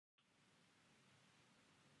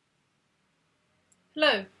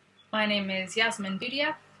Hello, my name is Yasmine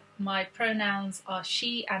Boudiaf. My pronouns are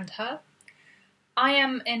she and her. I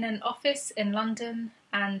am in an office in London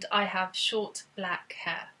and I have short black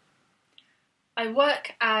hair. I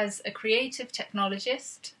work as a creative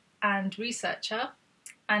technologist and researcher,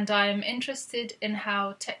 and I am interested in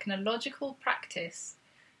how technological practice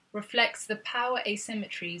reflects the power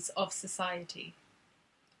asymmetries of society.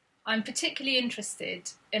 I'm particularly interested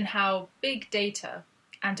in how big data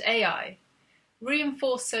and AI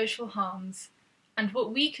reinforce social harms and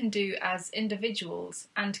what we can do as individuals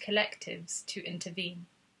and collectives to intervene.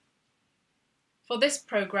 For this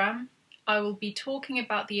programme, I will be talking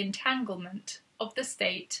about the entanglement of the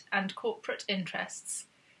state and corporate interests,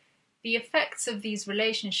 the effects of these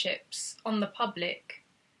relationships on the public,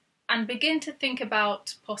 and begin to think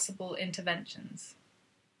about possible interventions.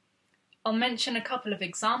 I'll mention a couple of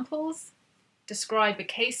examples, describe a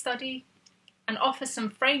case study, and offer some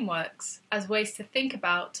frameworks as ways to think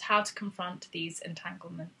about how to confront these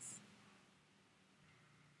entanglements.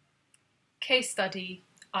 Case study,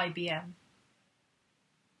 IBM.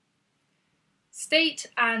 State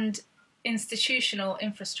and institutional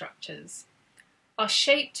infrastructures are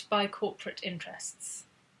shaped by corporate interests.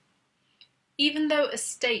 Even though a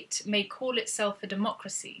state may call itself a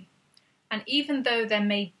democracy, and even though there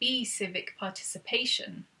may be civic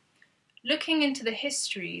participation, looking into the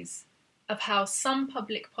histories of how some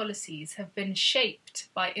public policies have been shaped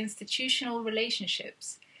by institutional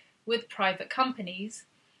relationships with private companies,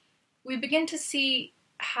 we begin to see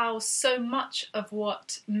how so much of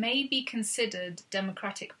what may be considered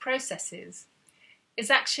democratic processes is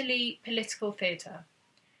actually political theatre,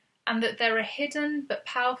 and that there are hidden but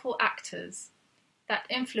powerful actors that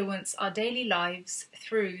influence our daily lives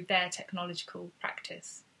through their technological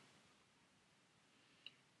practice.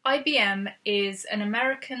 IBM is an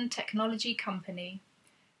American technology company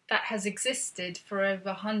that has existed for over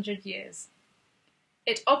 100 years.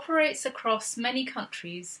 It operates across many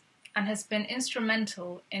countries and has been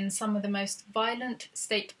instrumental in some of the most violent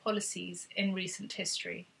state policies in recent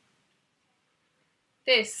history.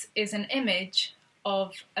 This is an image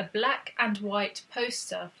of a black and white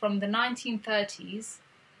poster from the 1930s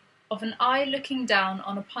of an eye looking down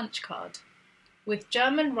on a punch card, with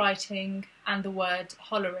German writing and the word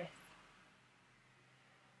hollerith.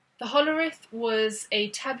 The hollerith was a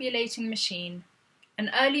tabulating machine,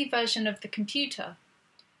 an early version of the computer,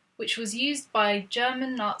 which was used by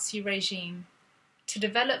German Nazi regime to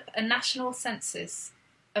develop a national census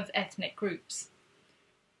of ethnic groups,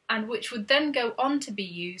 and which would then go on to be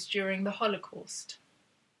used during the Holocaust.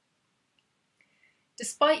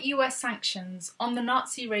 Despite US sanctions on the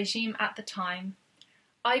Nazi regime at the time,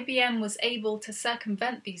 IBM was able to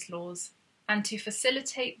circumvent these laws and to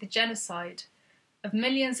facilitate the genocide of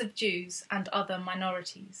millions of Jews and other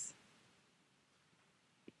minorities.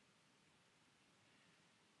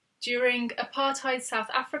 During apartheid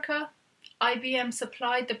South Africa, IBM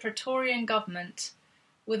supplied the Praetorian government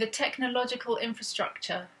with a technological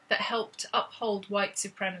infrastructure that helped uphold white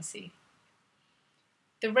supremacy.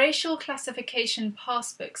 The racial classification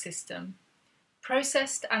passbook system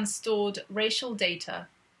processed and stored racial data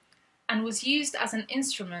and was used as an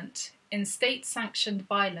instrument in state-sanctioned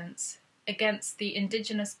violence against the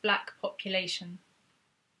indigenous black population.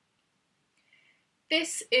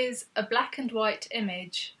 This is a black and white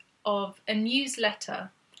image of a newsletter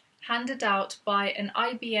handed out by an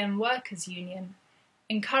IBM workers' union,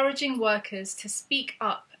 encouraging workers to speak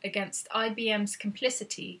up against IBM's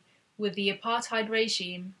complicity with the apartheid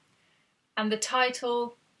regime, and the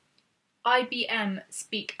title, IBM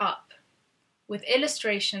Speak Up, with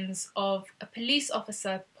illustrations of a police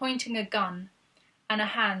officer pointing a gun and a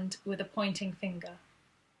hand with a pointing finger.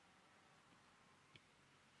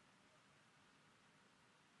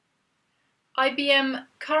 IBM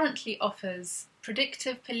currently offers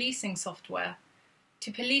predictive policing software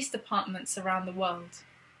to police departments around the world.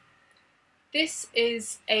 This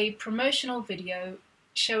is a promotional video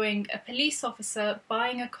showing a police officer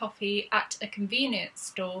buying a coffee at a convenience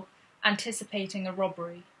store anticipating a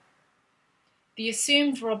robbery. The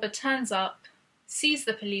assumed robber turns up, sees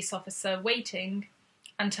the police officer waiting,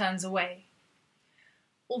 and turns away.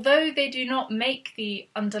 Although they do not make the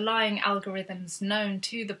underlying algorithms known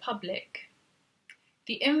to the public,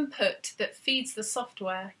 the input that feeds the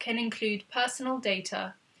software can include personal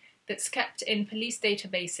data that's kept in police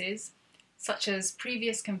databases, such as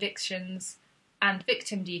previous convictions and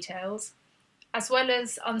victim details, as well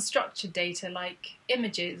as unstructured data like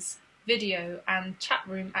images, video, and chat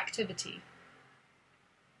room activity.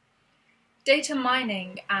 Data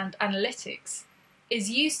mining and analytics is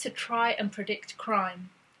used to try and predict crime,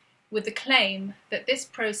 with the claim that this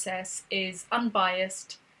process is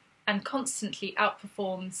unbiased and constantly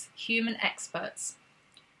outperforms human experts,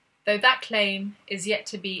 though that claim is yet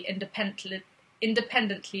to be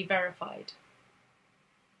independently verified.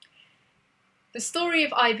 The story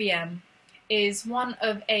of IBM is one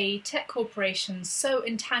of a tech corporation so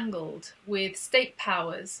entangled with state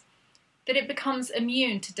powers that it becomes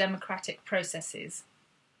immune to democratic processes,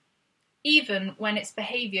 even when its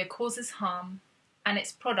behaviour causes harm and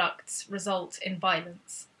its products result in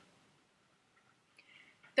violence.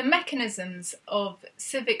 The mechanisms of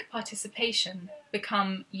civic participation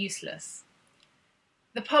become useless.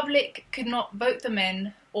 The public could not vote them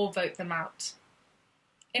in or vote them out.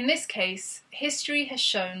 In this case, history has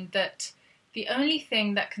shown that the only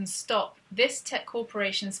thing that can stop this tech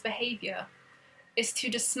corporation's behaviour is to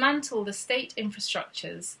dismantle the state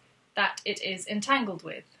infrastructures that it is entangled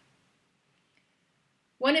with.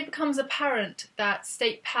 When it becomes apparent that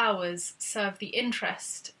state powers serve the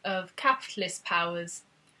interest of capitalist powers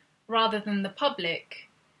rather than the public,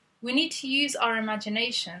 we need to use our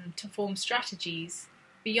imagination to form strategies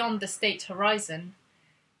beyond the state horizon,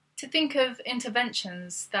 to think of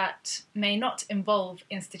interventions that may not involve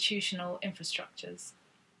institutional infrastructures.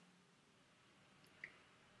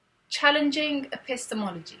 Challenging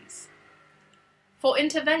epistemologies. For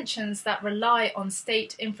interventions that rely on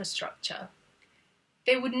state infrastructure,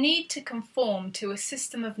 they would need to conform to a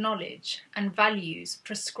system of knowledge and values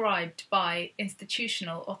prescribed by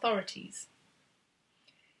institutional authorities.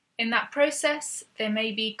 In that process, there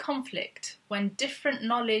may be conflict when different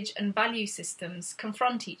knowledge and value systems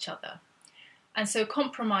confront each other, and so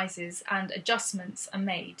compromises and adjustments are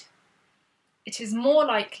made. It is more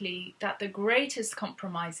likely that the greatest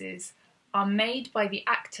compromises are made by the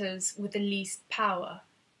actors with the least power.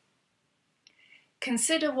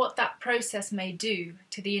 Consider what that process may do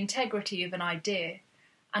to the integrity of an idea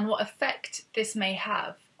and what effect this may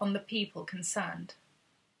have on the people concerned.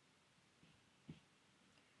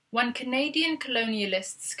 When Canadian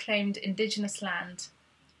colonialists claimed Indigenous land,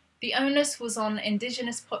 the onus was on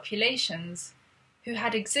Indigenous populations who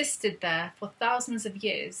had existed there for thousands of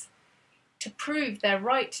years to prove their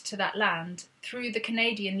right to that land through the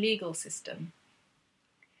Canadian legal system.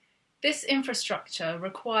 This infrastructure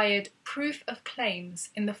required proof of claims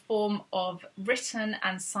in the form of written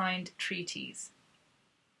and signed treaties.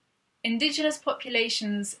 Indigenous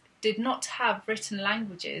populations did not have written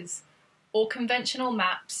languages or conventional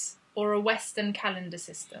maps or a Western calendar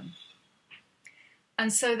system,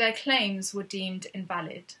 and so their claims were deemed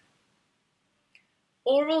invalid.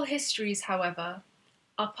 Oral histories, however,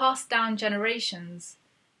 are passed down generations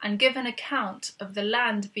and give an account of the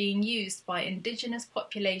land being used by Indigenous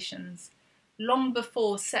populations long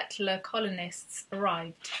before settler colonists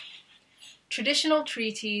arrived. Traditional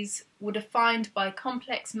treaties were defined by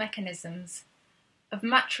complex mechanisms of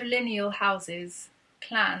matrilineal houses,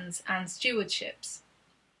 clans and stewardships.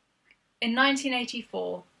 In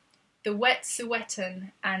 1984, the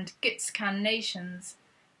Wet'suwet'en and Gitxsan nations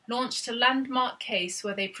launched a landmark case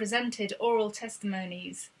where they presented oral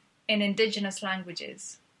testimonies in Indigenous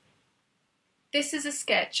languages. This is a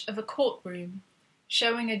sketch of a courtroom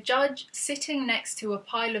showing a judge sitting next to a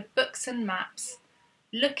pile of books and maps,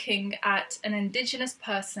 looking at an Indigenous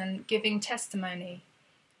person giving testimony,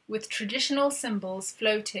 with traditional symbols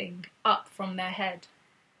floating up from their head.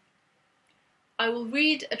 I will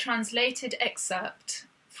read a translated excerpt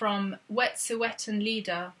from Wet'suwet'en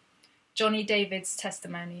leader Johnny David's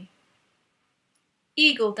testimony.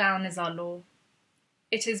 Eagle down is our law.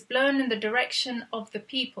 It is blown in the direction of the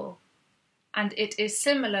people, and it is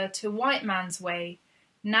similar to white man's way,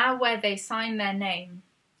 now where they sign their name.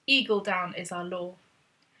 Eagle down is our law.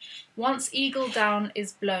 Once eagle down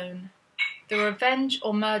is blown, the revenge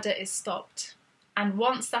or murder is stopped, and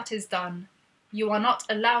once that is done, you are not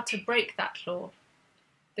allowed to break that law.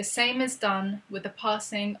 The same is done with the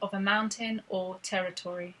passing of a mountain or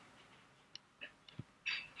territory.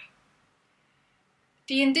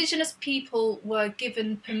 The Indigenous people were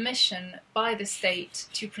given permission by the state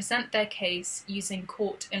to present their case using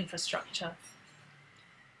court infrastructure.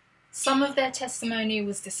 Some of their testimony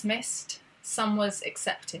was dismissed, some was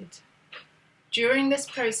accepted. During this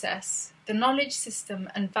process, the knowledge system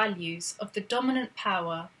and values of the dominant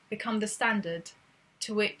power become the standard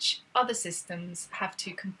to which other systems have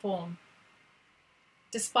to conform.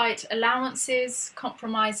 Despite allowances,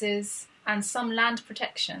 compromises, and some land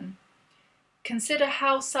protection, consider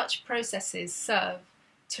how such processes serve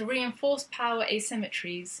to reinforce power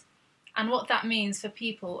asymmetries and what that means for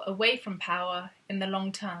people away from power in the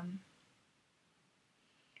long term.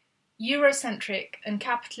 Eurocentric and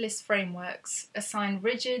capitalist frameworks assign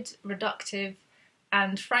rigid, reductive,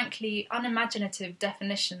 and frankly unimaginative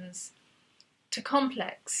definitions to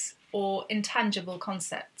complex or intangible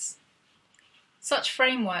concepts. Such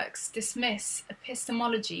frameworks dismiss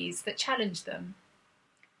epistemologies that challenge them,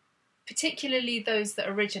 particularly those that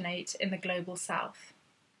originate in the global south.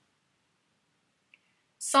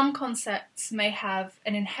 Some concepts may have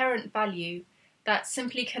an inherent value that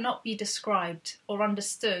simply cannot be described or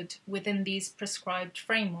understood within these prescribed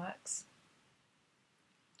frameworks.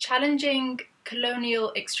 Challenging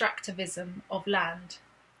colonial extractivism of land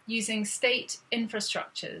using state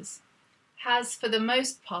infrastructures has for the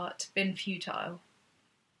most part been futile.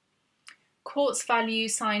 Courts value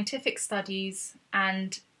scientific studies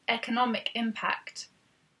and economic impact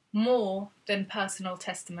more than personal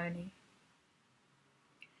testimony.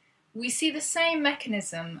 We see the same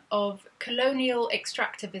mechanism of colonial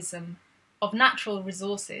extractivism of natural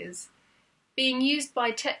resources being used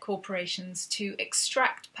by tech corporations to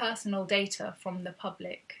extract personal data from the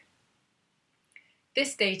public.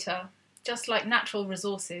 This data, just like natural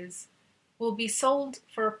resources, will be sold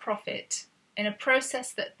for a profit in a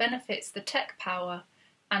process that benefits the tech power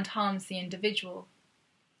and harms the individual.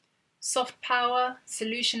 Soft power,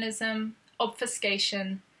 solutionism,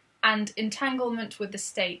 obfuscation, and entanglement with the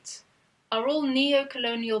state are all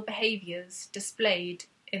neo-colonial behaviours displayed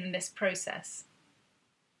in this process.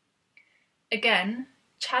 Again,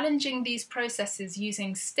 challenging these processes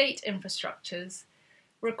using state infrastructures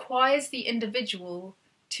requires the individual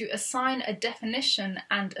to assign a definition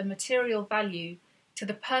and a material value to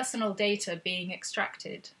the personal data being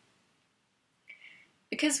extracted.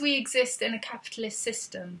 Because we exist in a capitalist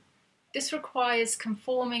system, this requires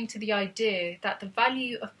conforming to the idea that the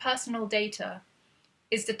value of personal data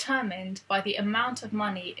is determined by the amount of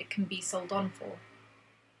money it can be sold on for.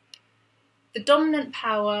 The dominant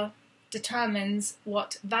power determines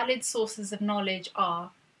what valid sources of knowledge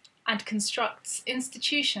are and constructs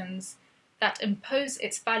institutions that impose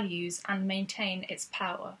its values and maintain its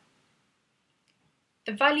power.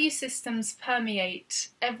 The value systems permeate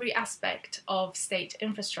every aspect of state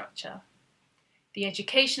infrastructure: the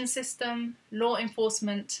education system, law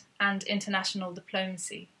enforcement, and international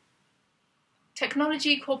diplomacy.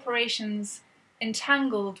 Technology corporations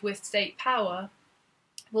entangled with state power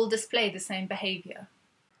will display the same behaviour.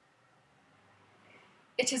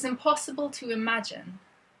 It is impossible to imagine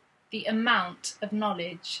the amount of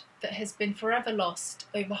knowledge that has been forever lost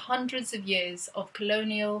over hundreds of years of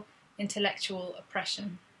colonial intellectual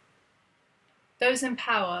oppression. Those in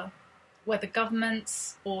power, whether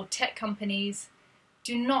governments or tech companies,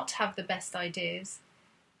 do not have the best ideas.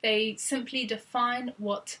 They simply define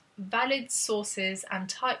what valid sources and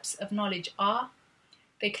types of knowledge are.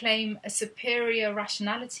 They claim a superior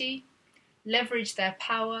rationality, leverage their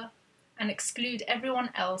power, and exclude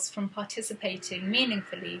everyone else from participating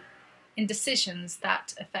meaningfully in decisions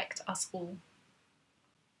that affect us all.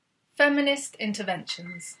 Feminist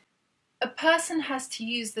interventions. A person has to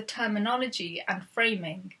use the terminology and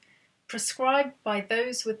framing prescribed by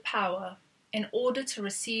those with power in order to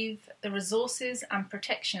receive the resources and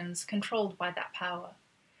protections controlled by that power.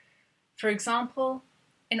 For example,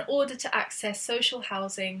 in order to access social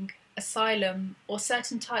housing, asylum, or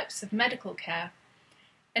certain types of medical care,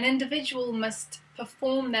 an individual must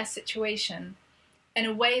perform their situation in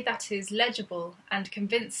a way that is legible and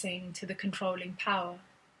convincing to the controlling power.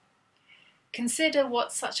 Consider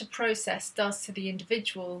what such a process does to the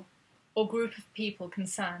individual or group of people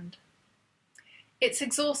concerned. It's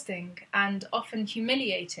exhausting and often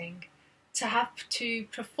humiliating to have to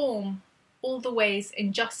perform all the ways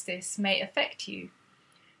injustice may affect you,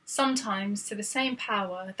 sometimes to the same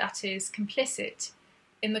power that is complicit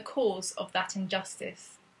in the cause of that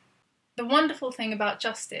injustice. The wonderful thing about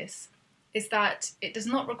justice is that it does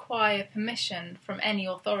not require permission from any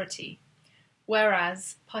authority,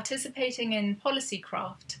 whereas participating in policy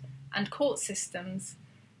craft and court systems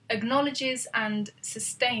acknowledges and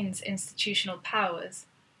sustains institutional powers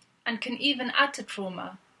and can even add to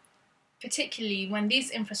trauma, particularly when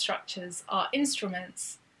these infrastructures are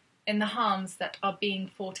instruments in the harms that are being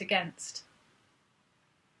fought against.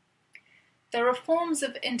 There are forms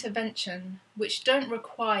of intervention which don't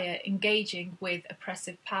require engaging with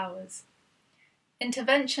oppressive powers.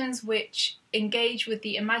 Interventions which engage with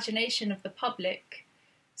the imagination of the public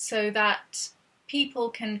so that people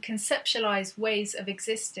can conceptualize ways of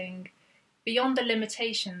existing beyond the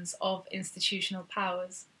limitations of institutional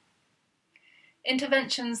powers.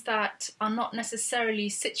 Interventions that are not necessarily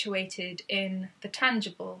situated in the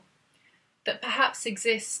tangible, that perhaps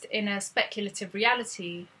exist in a speculative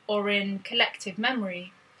reality or in collective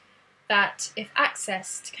memory, that, if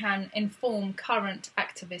accessed, can inform current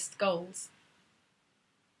activist goals.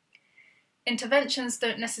 Interventions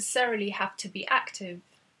don't necessarily have to be active.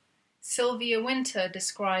 Sylvia Wynter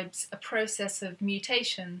describes a process of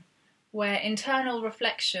mutation where internal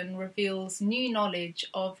reflection reveals new knowledge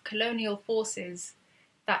of colonial forces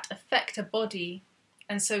that affect a body,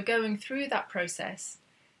 and so going through that process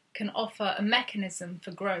can offer a mechanism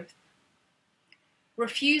for growth.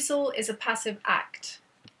 Refusal is a passive act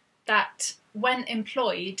that, when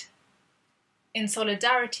employed in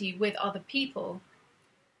solidarity with other people,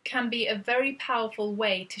 can be a very powerful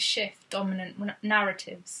way to shift dominant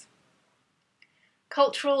narratives.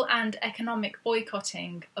 Cultural and economic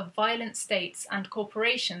boycotting of violent states and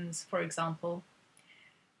corporations, for example,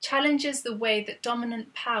 challenges the way that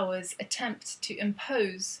dominant powers attempt to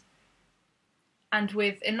impose, and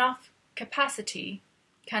with enough capacity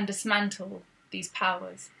can dismantle these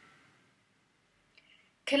powers.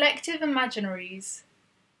 Collective imaginaries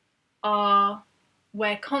are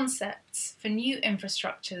where concepts for new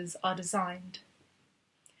infrastructures are designed.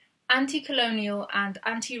 Anti-colonial and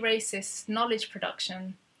anti-racist knowledge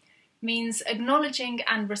production means acknowledging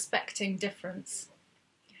and respecting difference.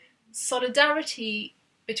 Solidarity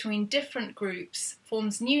between different groups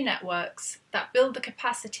forms new networks that build the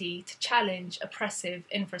capacity to challenge oppressive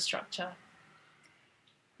infrastructure.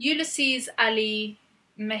 Ulysses Ali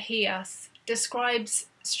Mejias describes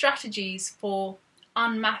strategies for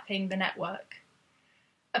unmapping the network,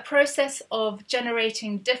 a process of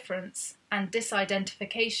generating difference and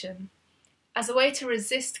disidentification as a way to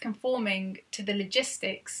resist conforming to the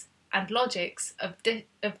logistics and logics of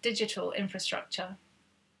digital infrastructure.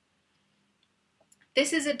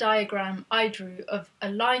 This is a diagram I drew of a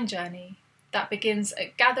line journey that begins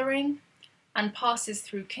at gathering and passes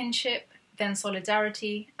through kinship, then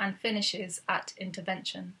solidarity, and finishes at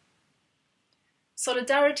intervention.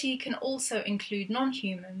 Solidarity can also include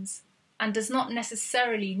non-humans and does not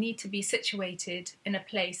necessarily need to be situated in a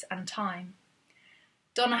place and time.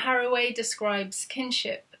 Donna Haraway describes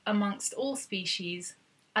kinship amongst all species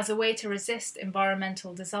as a way to resist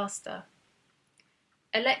environmental disaster.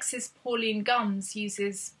 Alexis Pauline Gumbs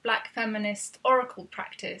uses Black feminist oracle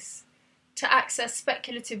practice to access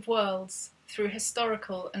speculative worlds through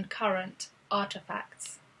historical and current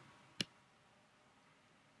artifacts.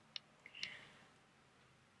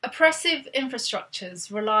 Oppressive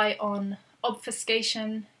infrastructures rely on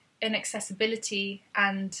obfuscation, inaccessibility,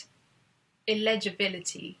 and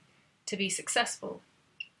illegibility to be successful.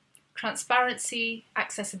 Transparency,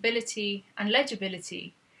 accessibility, and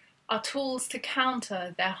legibility are tools to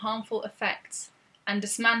counter their harmful effects and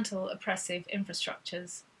dismantle oppressive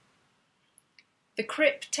infrastructures. The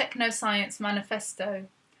CRIP Technoscience Manifesto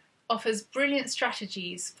offers brilliant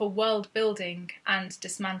strategies for world building and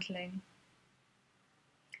dismantling.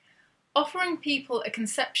 Offering people a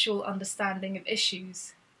conceptual understanding of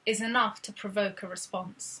issues is enough to provoke a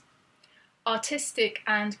response. Artistic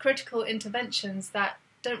and critical interventions that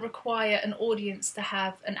don't require an audience to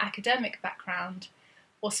have an academic background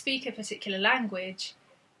or speak a particular language,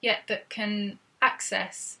 yet that can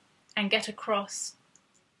access and get across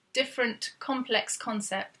different complex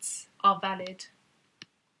concepts, are valid.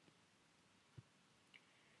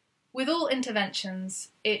 With all interventions,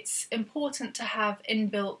 it's important to have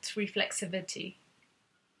inbuilt reflexivity.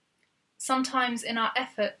 Sometimes in our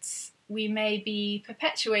efforts, we may be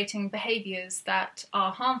perpetuating behaviours that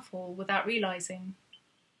are harmful without realising.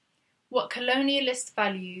 What colonialist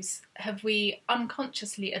values have we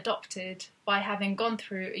unconsciously adopted by having gone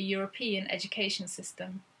through a European education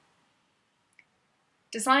system?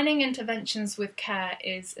 Designing interventions with care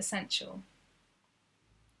is essential.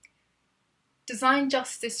 Design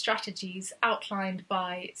justice strategies outlined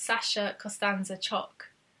by Sasha Costanza-Chock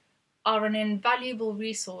are an invaluable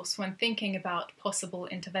resource when thinking about possible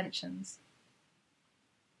interventions.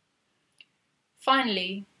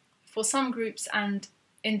 Finally, for some groups and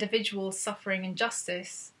individuals suffering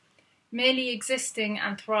injustice, merely existing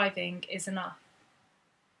and thriving is enough.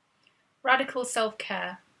 Radical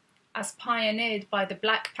self-care, as pioneered by the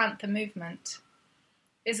Black Panther movement,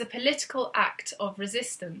 is a political act of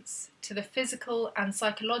resistance to the physical and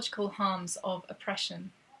psychological harms of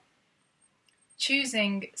oppression.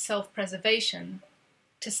 Choosing self-preservation,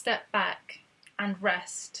 to step back and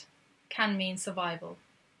rest, can mean survival.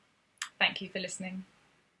 Thank you for listening.